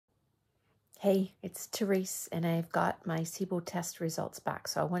Hey, it's Therese, and I've got my SIBO test results back.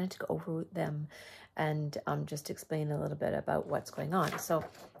 So I wanted to go over them and just explain a little bit about what's going on. So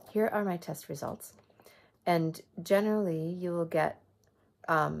here are my test results. And generally, you will get,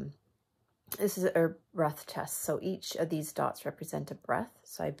 this is a breath test. So each of these dots represent a breath.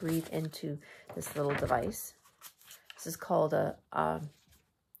 So I breathe into this little device. This is called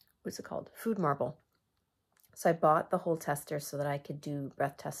what's it called? FoodMarble. So I bought the whole tester so that I could do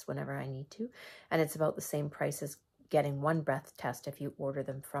breath tests whenever I need to. And it's about the same price as getting one breath test if you order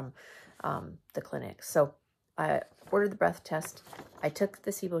them from the clinic. So I ordered the breath test. I took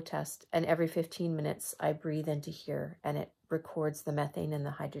the SIBO test, and every 15 minutes I breathe into here and it records the methane and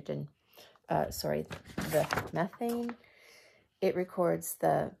the hydrogen. The methane. It records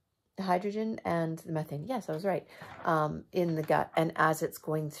the hydrogen and the methane. Yes, I was right. In the gut and as it's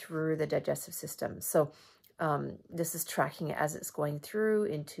going through the digestive system. So this is tracking it as it's going through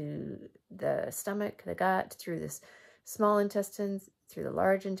into the stomach, the gut, through this small intestine, through the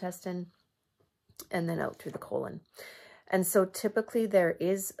large intestine, and then out through the colon. And so typically there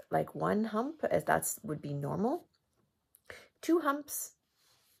is like one hump, as that would be normal. 2 humps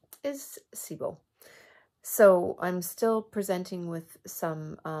is SIBO. So I'm still presenting with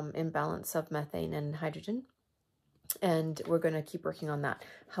some imbalance of methane and hydrogen. And we're going to keep working on that.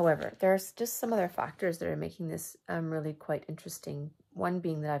 However, there's just some other factors that are making this really quite interesting. One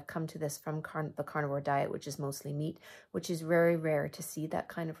being that I've come to this from the carnivore diet, which is mostly meat, which is very rare to see that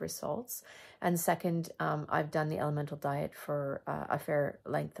kind of results. And second, I've done the elemental diet for a fair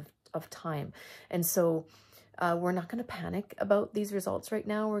length of time. And so we're not going to panic about these results right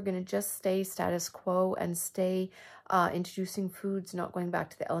now. We're going to just stay status quo and stay introducing foods, not going back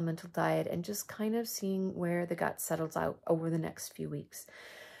to the elemental diet, and just kind of seeing where the gut settles out over the next few weeks.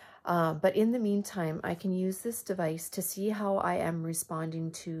 But in the meantime, I can use this device to see how I am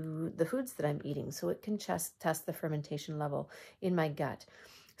responding to the foods that I'm eating. So it can test the fermentation level in my gut.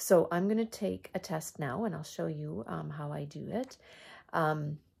 So I'm going to take a test now, and I'll show you how I do it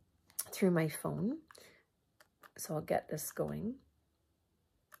through my phone. So I'll get this going.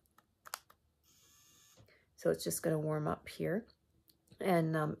 So it's just going to warm up here.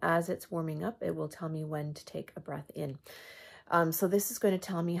 And as it's warming up, it will tell me when to take a breath in. So this is going to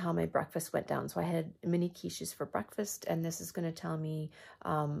tell me how my breakfast went down. So I had mini quiches for breakfast, and this is going to tell me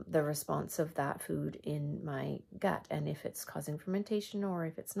the response of that food in my gut, and if it's causing fermentation or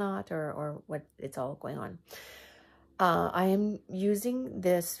if it's not, or what it's all going on. I am using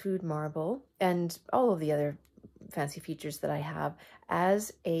this FoodMarble and all of the other fancy features that I have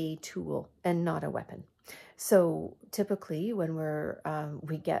as a tool and not a weapon. So typically when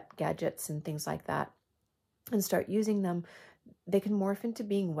we get gadgets and things like that and start using them, they can morph into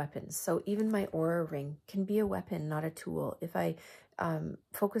being weapons. So even my Aura ring can be a weapon, not a tool. If I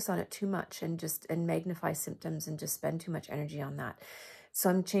focus on it too much and magnify symptoms and just spend too much energy on that. So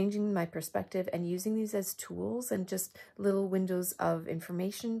I'm changing my perspective and using these as tools and just little windows of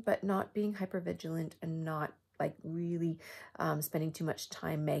information, but not being hypervigilant and not like really spending too much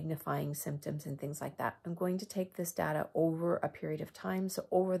time magnifying symptoms and things like that. I'm going to take this data over a period of time, so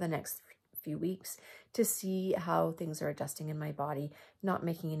over the next few weeks, to see how things are adjusting in my body, not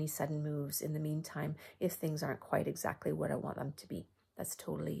making any sudden moves in the meantime if things aren't quite exactly what I want them to be. That's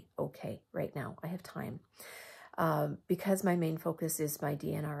totally okay right now. I have time. Because my main focus is my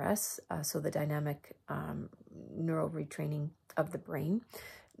DNRS, so the dynamic neural retraining of the brain,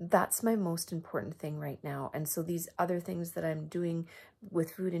 that's my most important thing right now. And so these other things that I'm doing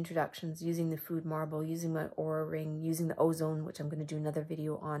with food introductions, using the FoodMarble, using my Aura ring, using the ozone, which I'm going to do another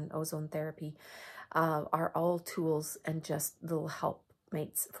video on ozone therapy, are all tools and just little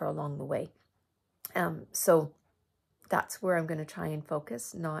helpmates for along the way. So that's where I'm going to try and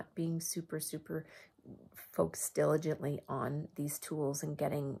focus, not being super focused diligently on these tools and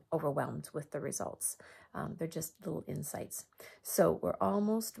getting overwhelmed with the results. They're just little insights. So we're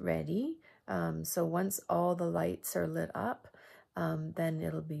almost ready. So once all the lights are lit up, then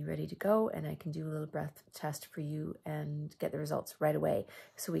it'll be ready to go, and I can do a little breath test for you and get the results right away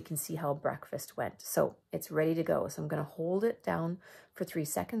so we can see how breakfast went. So it's ready to go. So I'm going to hold it down for 3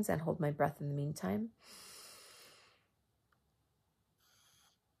 seconds and hold my breath in the meantime.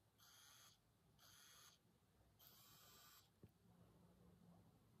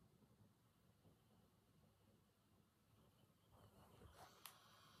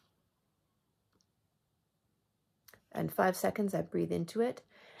 And 5 seconds, I breathe into it,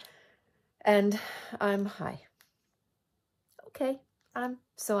 and I'm high. Okay,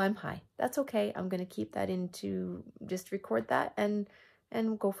 so I'm high. That's okay. I'm going to keep that into, just record that and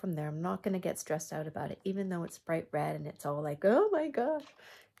go from there. I'm not going to get stressed out about it, even though it's bright red and it's all like, oh my gosh.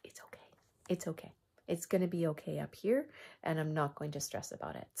 It's okay. it's okay. It's going to be okay up here, and I'm not going to stress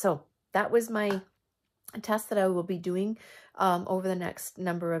about it. So that was my test that I will be doing over the next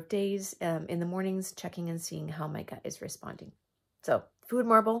number of days in the mornings, checking and seeing how my gut is responding. So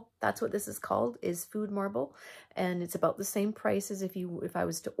FoodMarble, that's what this is called, is FoodMarble, and it's about the same price as if I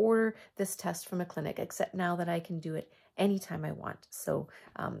was to order this test from a clinic, except now that I can do it anytime I want. So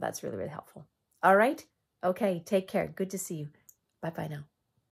that's really, really helpful. All right. Okay. Take care. Good to see you. Bye-bye now.